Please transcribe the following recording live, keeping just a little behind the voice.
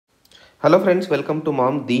Hello friends, welcome to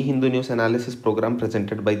Mom, the Hindu News Analysis program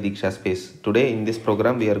presented by DEEKSHA Space. Today in this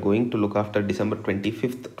program we are going to look after December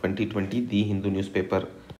 25th, 2020, the Hindu newspaper.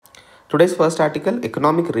 Today's first article,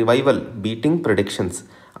 Economic Revival Beating Predictions,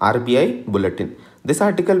 RBI Bulletin. This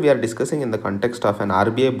article we are discussing in the context of an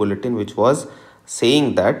RBI bulletin which was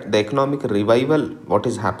saying that the economic revival, what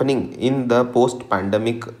is happening in the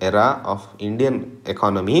post-pandemic era of Indian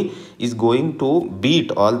economy, is going to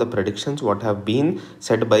beat all the predictions what have been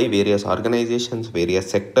said by various organizations, various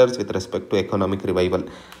sectors with respect to economic revival.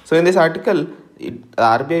 So in this article, the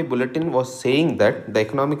RBI bulletin was saying that the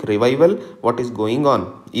economic revival what is going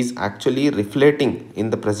on is actually reflecting in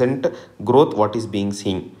the present growth what is being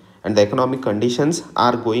seen, and the economic conditions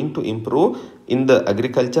are going to improve in the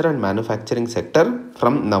agriculture and manufacturing sector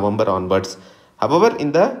from November onwards. However,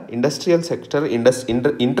 in the industrial sector,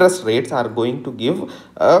 interest rates are going to give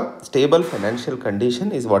a stable financial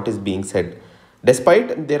condition is what is being said.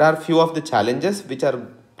 Despite there are few of the challenges which are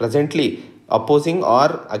presently opposing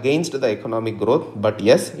or against the economic growth, but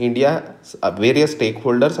yes, India various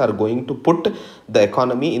stakeholders are going to put the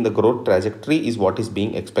economy in the growth trajectory is what is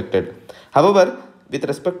being expected. However, with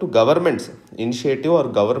respect to government's initiative or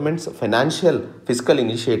government's financial fiscal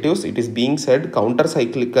initiatives, it is being said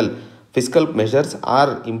counter-cyclical fiscal measures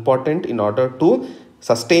are important in order to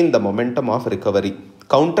sustain the momentum of recovery.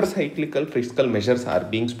 Counter-cyclical fiscal measures are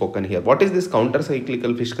being spoken here. What is this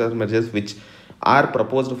counter-cyclical fiscal measures which are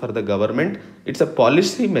proposed for the government? It's a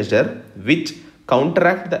policy measure which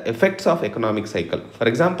counteract the effects of economic cycle. For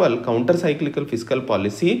example, counter-cyclical fiscal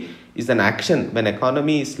policy is an action when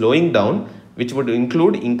economy is slowing down, which would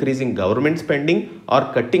include increasing government spending or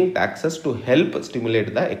cutting taxes to help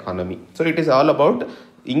stimulate the economy. So it is all about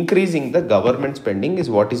increasing the government spending is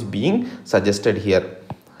what is being suggested here.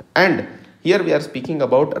 And here we are speaking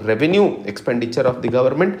about revenue expenditure of the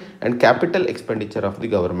government and capital expenditure of the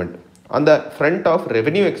government. On the front of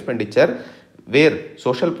revenue expenditure, where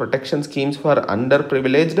social protection schemes for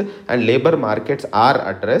underprivileged and labor markets are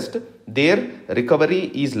addressed, their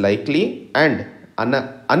recovery is likely and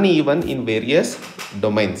uneven in various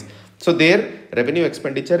domains. So their revenue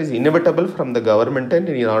expenditure is inevitable from the government and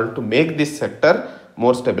in order to make this sector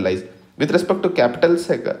more stabilized. With respect to capital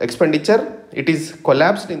expenditure, it is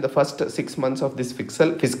collapsed in the first 6 months of this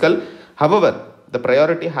fiscal. However, the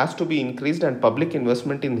priority has to be increased and public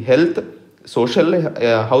investment in health, social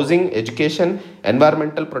housing, education,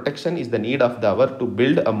 environmental protection is the need of the hour to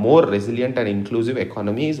build a more resilient and inclusive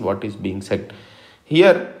economy is what is being said.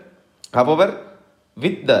 Here, however,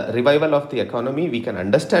 with the revival of the economy, we can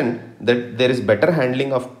understand that there is better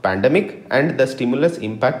handling of pandemic and the stimulus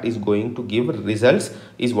impact is going to give results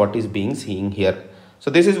is what is being seen here. So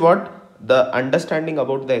this is what the understanding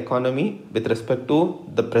about the economy with respect to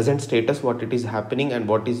the present status, what it is happening and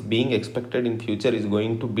what is being expected in future is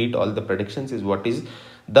going to beat all the predictions is what is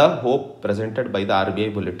the hope presented by the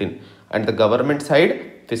RBI bulletin. And the government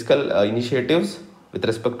side, fiscal initiatives with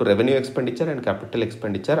respect to revenue expenditure and capital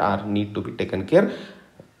expenditure are need to be taken care.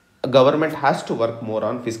 Government has to work more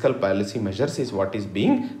on fiscal policy measures is what is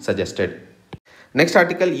being suggested. Next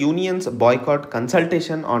article, unions boycott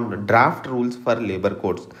consultation on draft rules for labor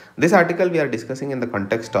codes. This article we are discussing in the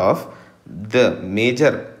context of the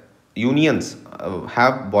major unions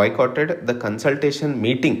have boycotted the consultation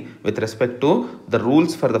meeting with respect to the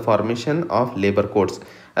rules for the formation of labor codes.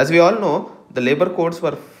 As we all know, the labor codes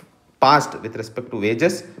were passed with respect to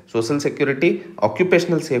wages, social security,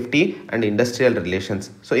 occupational safety and industrial relations.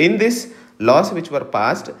 So in this laws which were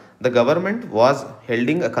passed, the government was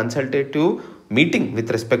holding a consultative meeting with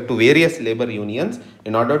respect to various labor unions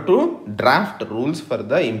in order to draft rules for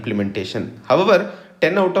the implementation. However,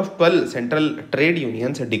 10 out of 12 central trade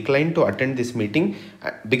unions declined to attend this meeting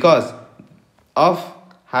because of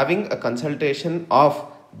having a consultation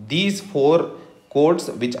of these 4 codes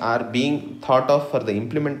which are being thought of for the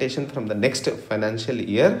implementation from the next financial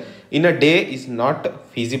year in a day is not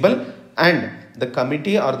feasible, and the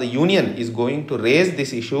committee or the union is going to raise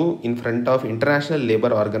this issue in front of International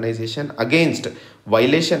Labour Organization against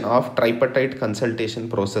violation of tripartite consultation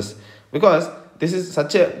process, because this is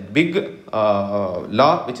such a big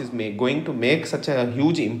law which is going to make such a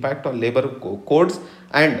huge impact on labor codes,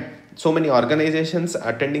 and so many organizations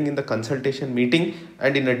attending in the consultation meeting,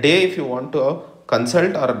 and in a day if you want to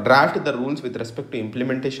consult or draft the rules with respect to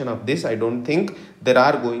implementation of this, I don't think there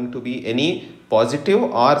are going to be any positive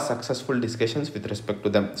or successful discussions with respect to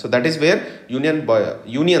them. So that is where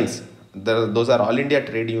unions those are all India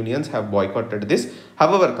trade unions have boycotted this.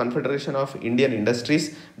 However, Confederation of Indian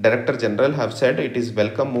Industries Director General have said it is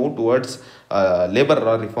welcome move towards labor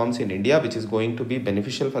law reforms in India, which is going to be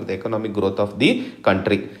beneficial for the economic growth of the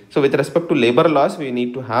country. So with respect to labor laws, we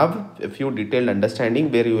need to have a few detailed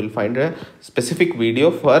understanding, where you will find a specific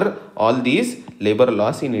video for all these labor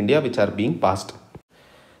laws in India which are being passed.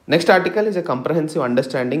 Next article is a comprehensive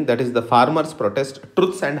understanding, that is the farmers protest,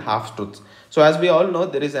 truths and half truths. So as we all know,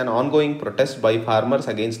 there is an ongoing protest by farmers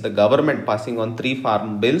against the government passing on 3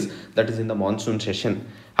 farm bills, that is in the monsoon session.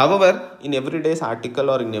 However, in everyday's article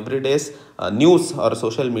or in everyday's news or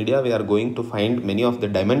social media, we are going to find many of the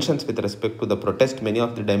dimensions with respect to the protest, many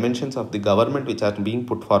of the dimensions of the government which are being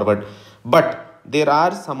put forward. But there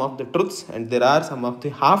are some of the truths and there are some of the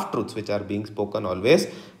half truths which are being spoken always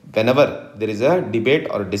whenever there is a debate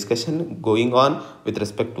or discussion going on with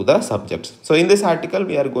respect to the subjects. So in this article,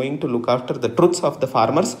 we are going to look after the truths of the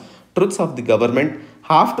farmers, truths of the government,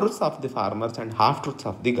 half truths of the farmers and half truths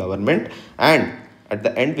of the government, and at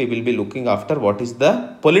the end we will be looking after what is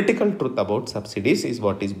the political truth about subsidies, is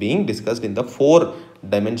what is being discussed in the 4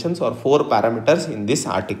 dimensions or 4 parameters in this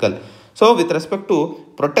article. So with respect to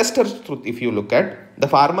protesters' truth, if you look at, the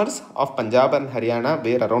farmers of Punjab and Haryana,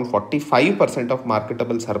 where around 45% of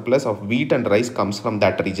marketable surplus of wheat and rice comes from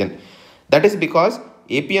that region. That is because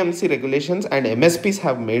APMC regulations and MSPs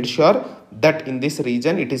have made sure that in this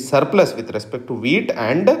region it is surplus with respect to wheat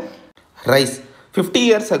and rice. 50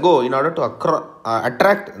 years ago, in order to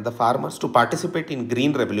attract the farmers to participate in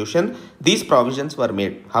green revolution, these provisions were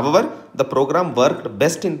made. However, the program worked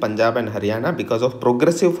best in Punjab and Haryana because of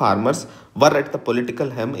progressive farmers were at the political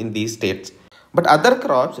helm in these states. But other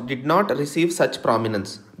crops did not receive such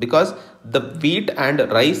prominence because the wheat and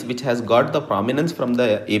rice, which has got the prominence from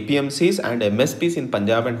the APMCs and MSPs in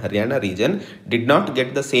Punjab and Haryana region, did not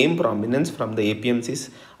get the same prominence from the APMCs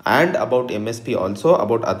and about MSP also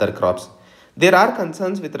about other crops. There are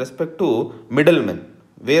concerns with respect to middlemen,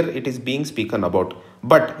 where it is being spoken about.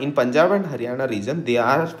 But in Punjab and Haryana region, they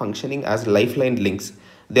are functioning as lifeline links.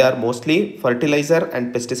 They are mostly fertilizer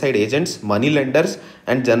and pesticide agents, money lenders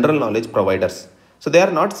and general knowledge providers. So they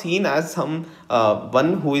are not seen as some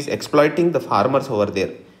one who is exploiting the farmers over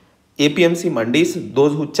there. APMC mandis,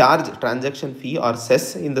 those who charge transaction fee or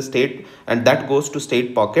cess in the state, and that goes to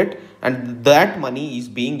state pocket, and that money is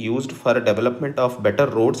being used for development of better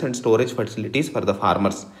roads and storage facilities for the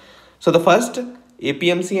farmers. So the first,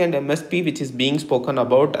 APMC and MSP, which is being spoken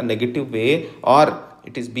about a negative way, or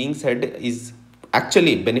it is being said is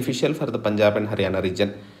actually beneficial for the Punjab and Haryana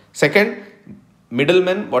region. Second,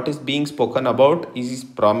 middlemen, what is being spoken about is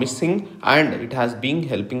promising and it has been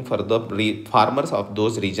helping for the farmers of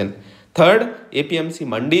those region. Third, APMC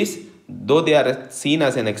mandis, though they are seen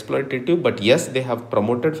as an exploitative, but yes, they have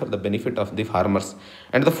promoted for the benefit of the farmers.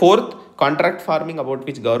 And the fourth, contract farming, about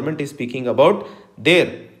which government is speaking about,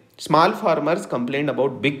 there small farmers complained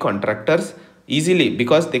about big contractors easily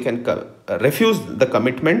because they can refuse the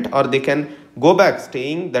commitment, or they can go back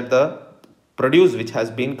saying that the produce which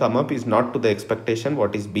has been come up is not to the expectation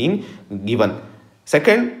what is being given.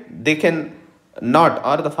 Second, they can not,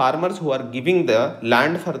 or the farmers who are giving the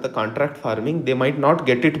land for the contract farming, they might not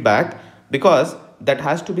get it back because that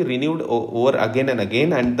has to be renewed over again and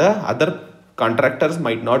again, and the other contractors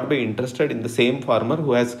might not be interested in the same farmer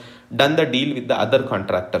who has done the deal with the other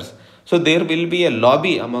contractors. So there will be a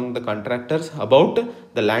lobby among the contractors about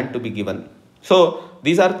the land to be given. So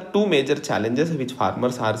these are 2 major challenges which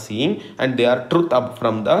farmers are seeing, and they are truth up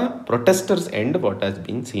from the protesters' end what has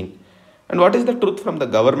been seen. And what is the truth from the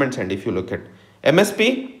government's end? If you look at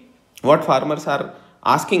MSP, what farmers are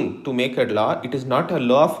asking to make a law, it is not a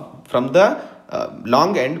law from the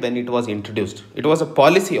long end when it was introduced. It was a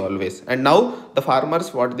policy always, and now the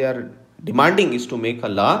farmers, what they are demanding is to make a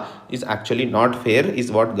law is actually not fair,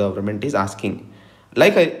 is what government is asking.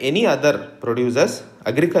 Like any other producers,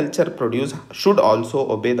 agriculture produce should also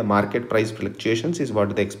obey the market price fluctuations, is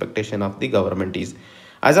what the expectation of the government is.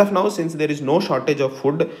 As of now, since there is no shortage of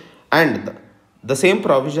food, and the same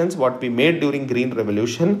provisions what we made during Green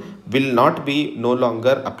Revolution will not be no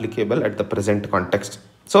longer applicable at the present context.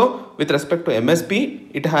 So with respect to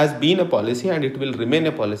MSP, it has been a policy and it will remain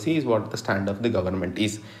a policy, is what the stand of the government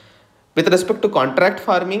is. With respect to contract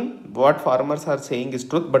farming, what farmers are saying is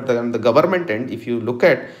truth, but on the government end, if you look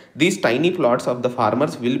at these tiny plots of the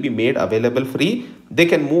farmers will be made available free. They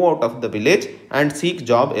can move out of the village and seek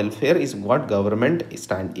job welfare, is what government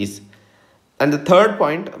stand is. And the third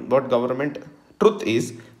point, what government truth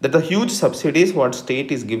is that the huge subsidies what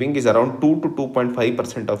state is giving is around 2 to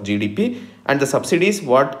 2.5% of GDP, and the subsidies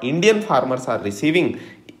what Indian farmers are receiving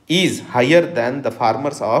is higher than the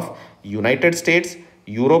farmers of United States,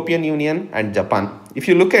 European Union and Japan. If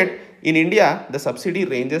you look at in India, the subsidy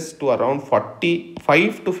ranges to around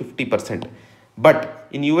 45 to 50%. But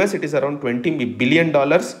in US, it is around $20 billion.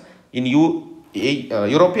 In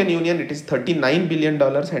European Union, it is $39 billion.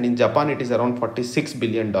 And in Japan, it is around $46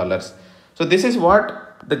 billion. So this is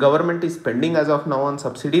what the government is spending as of now on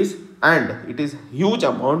subsidies. And it is huge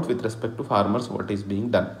amount with respect to farmers what is being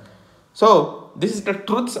done. So this is the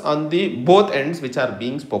truths on the both ends which are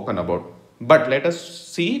being spoken about. But let us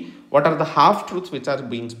see what are the half truths which are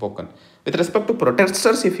being spoken. With respect to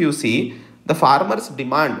protesters, if you see, the farmers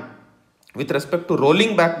demand with respect to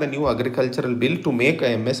rolling back the new agricultural bill to make a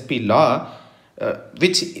MSP law,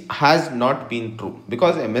 which has not been true,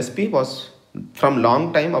 because MSP was from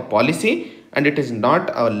long time a policy and it is not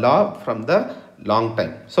a law from the long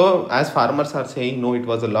time. So as farmers are saying, no, it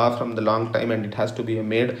was a law from the long time and it has to be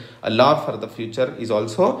made a law for the future, is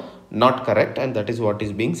also not correct, and that is what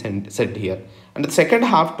is being said here. And the second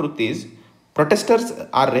half truth is protesters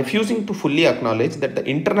are refusing to fully acknowledge that the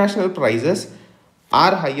international prices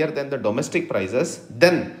are higher than the domestic prices.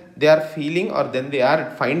 Then they are feeling, or then they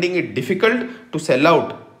are finding it difficult to sell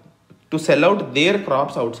out their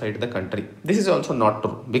crops outside the country. This is also not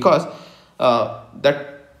true, because that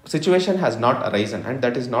situation has not arisen, and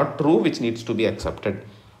that is not true, which needs to be accepted.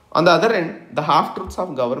 On the other end, the half truths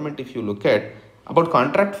of government, if you look at about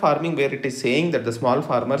contract farming, where it is saying that the small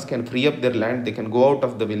farmers can free up their land, they can go out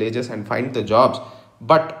of the villages and find the jobs.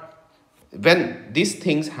 But when these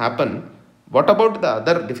things happen, what about the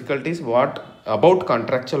other difficulties? What about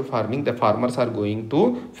contractual farming the farmers are going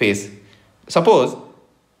to face? Suppose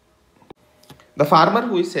the farmer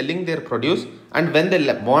who is selling their produce, and when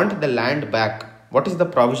they want the land back, what is the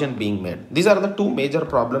provision being made? These are the two major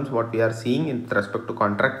problems what we are seeing in respect to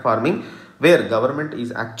contract farming, where government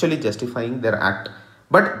is actually justifying their act.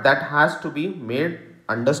 But that has to be made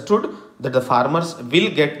understood that the farmers will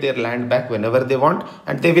get their land back whenever they want,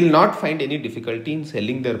 and they will not find any difficulty in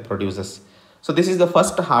selling their produces. So this is the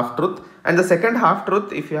first half truth. And the second half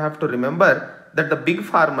truth, if you have to remember, that the big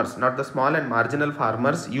farmers, not the small and marginal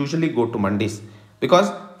farmers, usually go to mandis,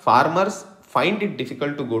 because farmers find it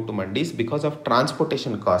difficult to go to mandis because of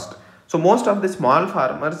transportation cost. So most of the small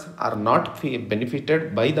farmers are not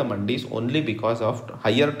benefited by the mandis only because of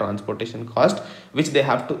higher transportation cost, which they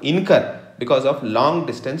have to incur because of long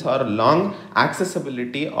distance or long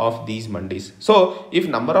accessibility of these mandis. So if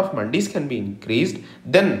number of mandis can be increased,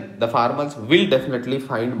 then the farmers will definitely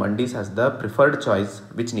find mandis as the preferred choice,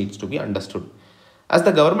 which needs to be understood. As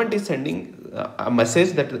the government is sending a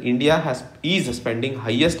message that India is spending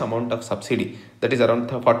highest amount of subsidy, that is around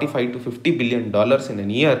 45 to 50 billion dollars in a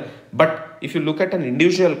year. But if you look at an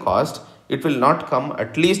individual cost, it will not come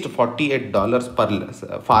at least $48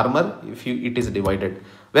 per farmer if it is divided.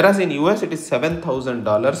 Whereas in US, it is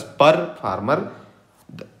 $7,000 per farmer,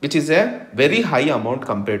 which is a very high amount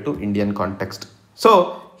compared to Indian context.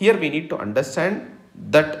 So here we need to understand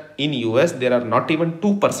that in US, there are not even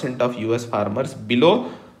 2% of US farmers below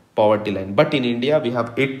poverty line. But in India, we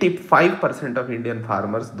have 85% of Indian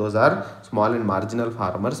farmers. Those are small and marginal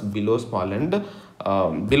farmers below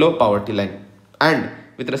below poverty line. And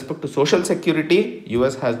with respect to social security,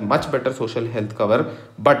 US has much better social health cover.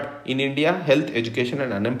 But in India, health, education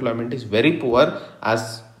and unemployment is very poor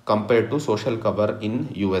as compared to social cover in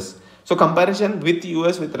US. So comparison with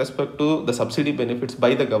US with respect to the subsidy benefits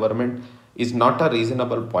by the government is not a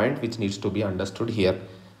reasonable point, which needs to be understood here.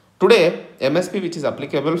 Today, MSP, which is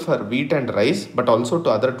applicable for wheat and rice, but also to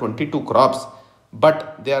other 22 crops,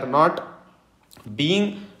 but they are not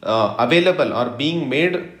being available or being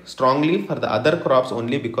made strongly for the other crops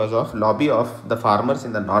only because of lobby of the farmers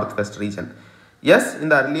in the northwest region. Yes, in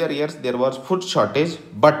the earlier years, there was food shortage,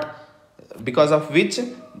 but because of which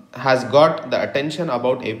has got the attention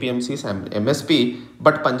about APMCs and MSP,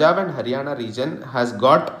 but Punjab and Haryana region has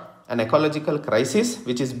got an ecological crisis,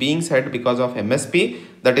 which is being said because of MSP,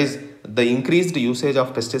 that is the increased usage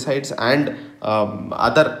of pesticides and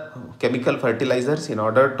other chemical fertilizers in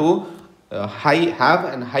order to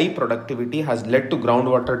have high productivity, has led to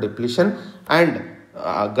groundwater depletion, and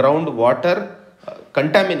groundwater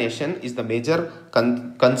contamination is the major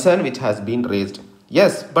concern which has been raised.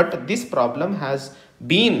 Yes, but this problem has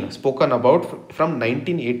been spoken about from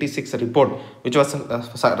 1986 report, which was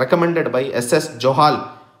recommended by SS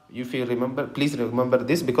Johal. If you remember, please remember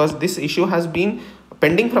this, because this issue has been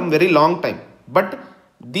pending from very long time. But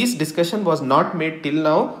this discussion was not made till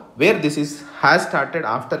now, where this has started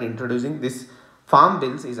after introducing this farm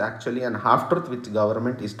bills is actually an half truth which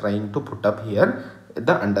government is trying to put up here,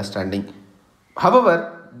 the understanding.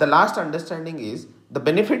 However, the last understanding is the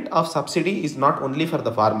benefit of subsidy is not only for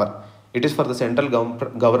the farmer. It is for the central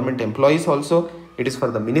government employees also. it is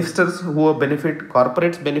for the ministers who benefit,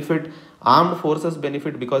 corporates benefit, armed forces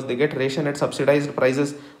benefit because they get ration at subsidized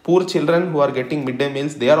prices, poor children who are getting midday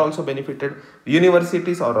meals, they are also benefited,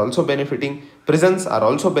 universities are also benefiting, prisons are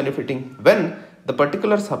also benefiting. When the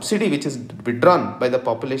particular subsidy which is withdrawn by the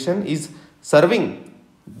population is serving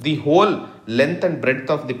the whole length and breadth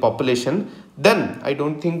of the population, then I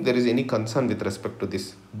don't think there is any concern with respect to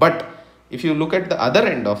this. But if you look at the other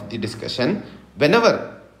end of the discussion,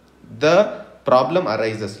 whenever the problem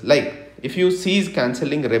arises, like if you cease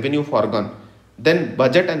cancelling revenue foregone, then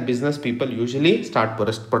budget and business people usually start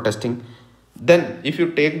protesting. Then if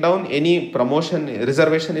you take down any promotion,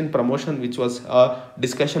 reservation in promotion, which was a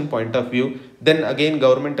discussion point of view, then again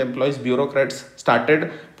government employees, bureaucrats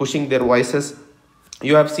started pushing their voices.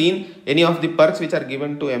 You have seen any of the perks which are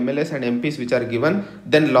given to MLAs and MPs which are given,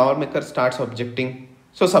 then lawmakers starts objecting.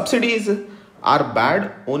 So subsidies are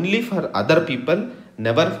bad only for other people,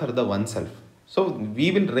 never for the oneself. So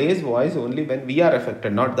we will raise voice only when we are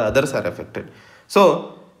affected, not the others are affected.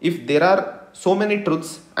 So if there are so many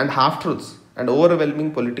truths and half truths and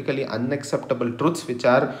overwhelming politically unacceptable truths which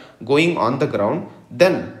are going on the ground,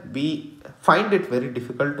 then we find it very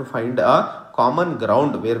difficult to find a common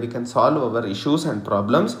ground where we can solve our issues and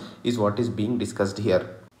problems is what is being discussed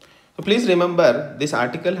here. So please remember, this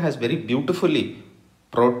article has very beautifully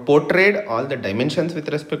portrayed all the dimensions with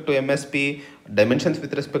respect to MSP, dimensions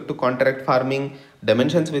with respect to contract farming,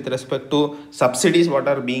 dimensions with respect to subsidies what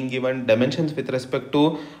are being given, dimensions with respect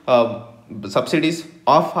to subsidies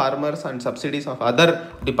of farmers and subsidies of other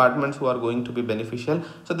departments who are going to be beneficial.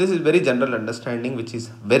 So this is very general understanding which is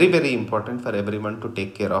very, very important for everyone to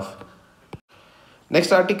take care of.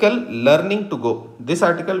 Next article, learning to go. This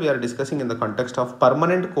article we are discussing in the context of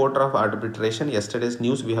permanent court of arbitration. Yesterday's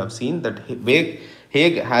news we have seen that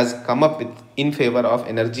Hague has come up with in favor of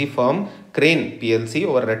energy firm Crane PLC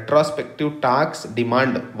over retrospective tax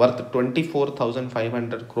demand worth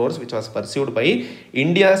 24,500 crores which was pursued by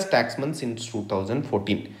India's taxmen since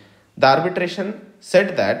 2014. The arbitration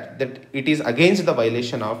said that it is against the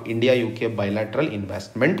violation of India-UK Bilateral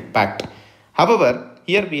Investment Pact. However,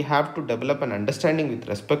 here we have to develop an understanding with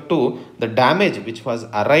respect to the damage which was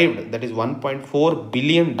arrived, that is $1.4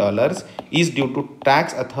 billion, is due to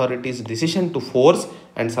tax authorities' decision to force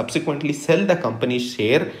and subsequently sell the company's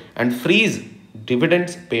share and freeze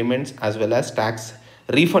dividends payments as well as tax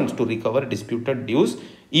refunds to recover disputed dues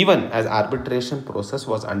even as arbitration process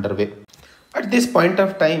was underway. At this point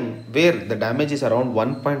of time where the damage is around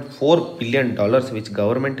 $1.4 billion which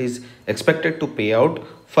government is expected to pay out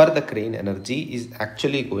for the Crane Energy is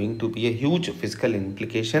actually going to be a huge fiscal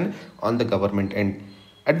implication on the government end.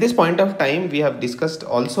 At this point of time, we have discussed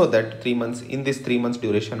also that in this 3 months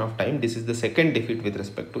duration of time, this is the second defeat with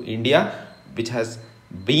respect to India which has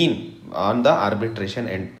been on the arbitration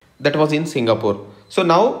end. That was in Singapore. So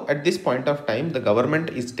now at this point of time, the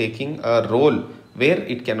government is taking a role where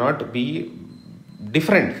it cannot be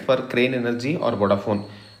different for Crane Energy or Vodafone,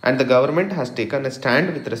 and the government has taken a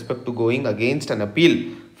stand with respect to going against an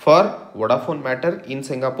appeal for Vodafone matter in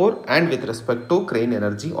Singapore and with respect to Crane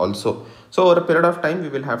Energy also. So over a period of time we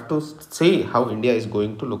will have to see how India is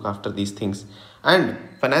going to look after these things. And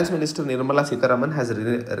Finance Minister Nirmala Sitharaman has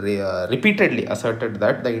repeatedly asserted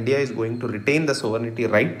that the India is going to retain the sovereignty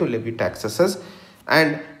right to levy taxes,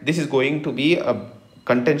 and this is going to be a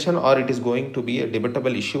contention or it is going to be a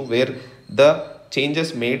debatable issue where the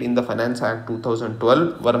changes made in the Finance Act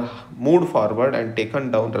 2012 were moved forward and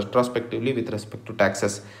taken down retrospectively with respect to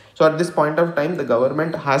taxes. So at this point of time, the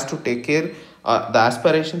government has to take care the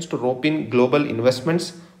aspirations to rope in global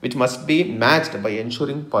investments which must be matched by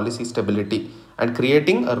ensuring policy stability, and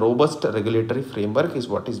creating a robust regulatory framework is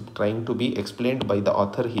what is trying to be explained by the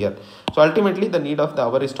author here. So ultimately the need of the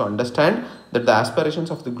hour is to understand that the aspirations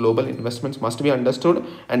of the global investments must be understood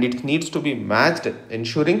and it needs to be matched,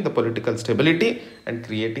 ensuring the political stability and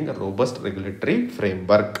creating a robust regulatory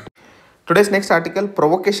framework. Today's next article,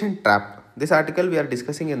 provocation trap. This article we are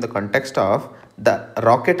discussing in the context of the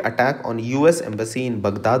rocket attack on US Embassy in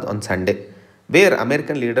Baghdad on Sunday, where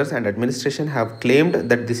American leaders and administration have claimed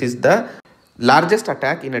that this is the largest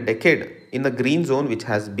attack in a decade in the green zone which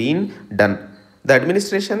has been done. The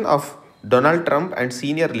administration of Donald Trump and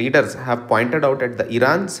senior leaders have pointed out at the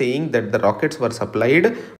Iran, saying that the rockets were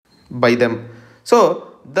supplied by them.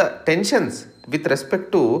 So the tensions with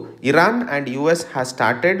respect to Iran and US has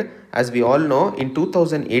started, as we all know, in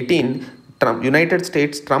 2018. United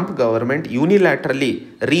States Trump government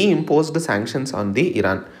unilaterally reimposed sanctions on the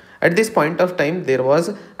Iran. At this point of time, there was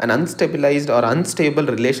an unstabilized or unstable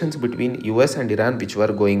relations between US and Iran which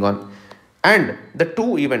were going on. And the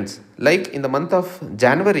two events, like in the month of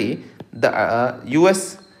January, the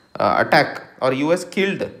US attack or US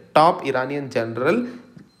killed top Iranian general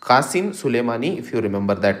Qasim Soleimani, if you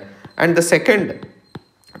remember that. And the second,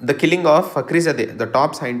 the killing of Fakhrizadeh, the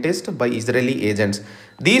top scientist, by Israeli agents.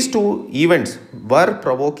 These two events were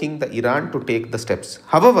provoking the Iran to take the steps.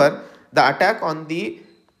 However, the attack on the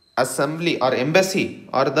assembly or embassy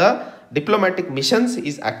or the diplomatic missions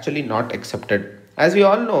is actually not accepted. As we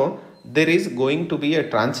all know, there is going to be a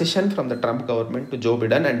transition from the Trump government to Joe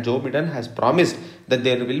Biden, and Joe Biden has promised that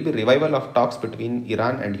there will be revival of talks between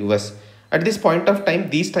Iran and US. At this point of time,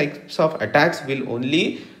 these types of attacks will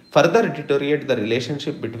only further deteriorate the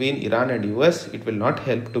relationship between Iran and US. It will not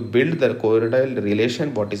help to build the cordial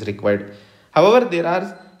relation what is required. However, there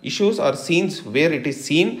are issues or scenes where it is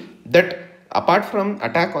seen that apart from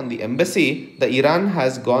attack on the embassy, the Iran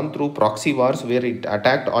has gone through proxy wars where it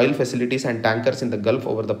attacked oil facilities and tankers in the Gulf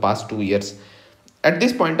over the past 2 years. At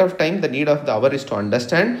this point of time, the need of the hour is to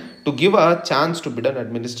understand, to give a chance to Biden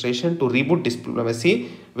administration to reboot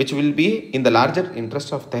diplomacy, which will be in the larger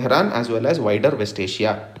interest of Tehran as well as wider West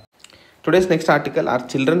Asia. Today's next article, are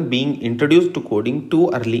children being introduced to coding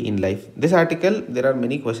too early in life? This article, there are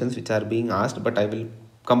many questions which are being asked, but I will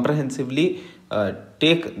comprehensively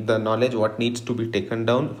take the knowledge what needs to be taken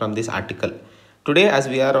down from this article. Today, as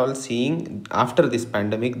we are all seeing, after this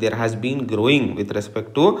pandemic, there has been growing with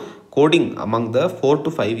respect to coding among the 4 to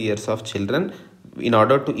 5 years of children in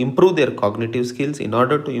order to improve their cognitive skills, in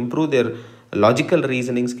order to improve their logical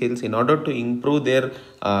reasoning skills, in order to improve their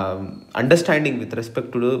understanding with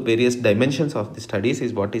respect to various dimensions of the studies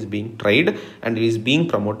is what is being tried and is being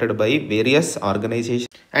promoted by various organizations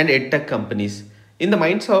and edtech companies. In the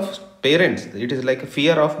minds of parents, it is like a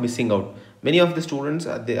fear of missing out. Many of the students,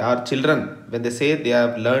 they are children, when they say they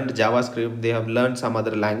have learned JavaScript, they have learned some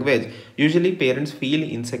other language, usually parents feel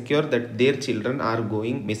insecure that their children are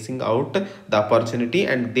missing out the opportunity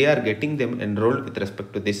and they are getting them enrolled with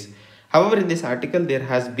respect to this. However, in this article, there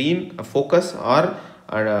has been a focus or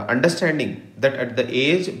understanding that at the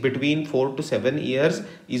age between 4 to 7 years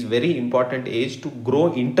is very important age to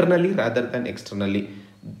grow internally rather than externally.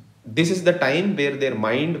 This is the time where their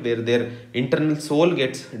mind, where their internal soul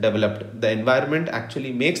gets developed. The environment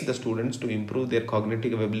actually makes the students to improve their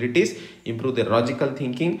cognitive abilities, improve their logical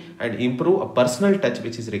thinking, and improve a personal touch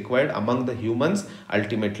which is required among the humans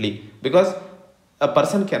ultimately. Because a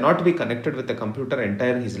person cannot be connected with a computer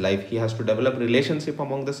entire his life. He has to develop relationship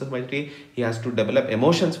among the society. He has to develop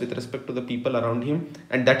emotions with respect to the people around him.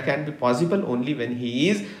 And that can be possible only when he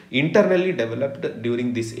is internally developed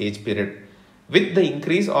during this age period. With the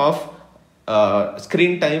increase of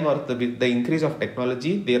screen time or with the increase of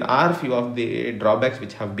technology, there are few of the drawbacks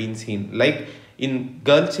which have been seen. Like in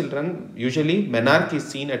girl children, usually menarche is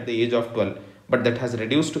seen at the age of 12, but that has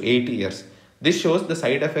reduced to 8 years. This shows the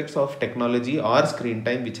side effects of technology or screen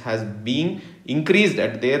time which has been increased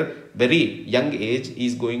at their very young age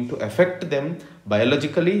is going to affect them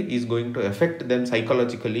biologically, is going to affect them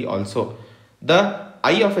psychologically also. The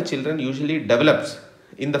eye of a children usually develops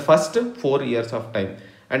in the first 4 years of time,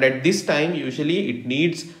 and at this time usually it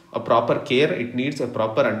needs a proper care, it needs a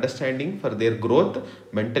proper understanding for their growth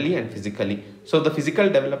mentally and physically. So the physical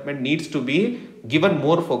development needs to be given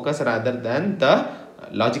more focus rather than the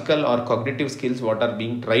logical or cognitive skills what are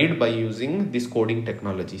being tried by using these coding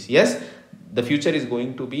technologies. Yes, the future is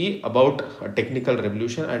going to be about a technical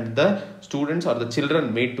revolution, and the students or the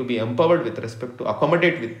children made to be empowered with respect to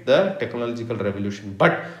accommodate with the technological revolution,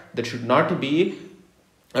 but that should not be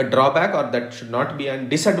a drawback or that should not be an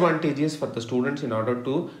disadvantages for the students in order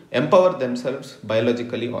to empower themselves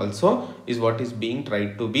biologically also is what is being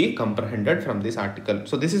tried to be comprehended from this article.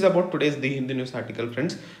 So this is about today's The Hindu News article,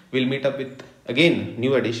 friends. We'll meet up with again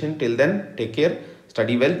new edition. Till then, take care,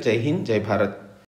 study well. Jai Hind, Jai Bharat.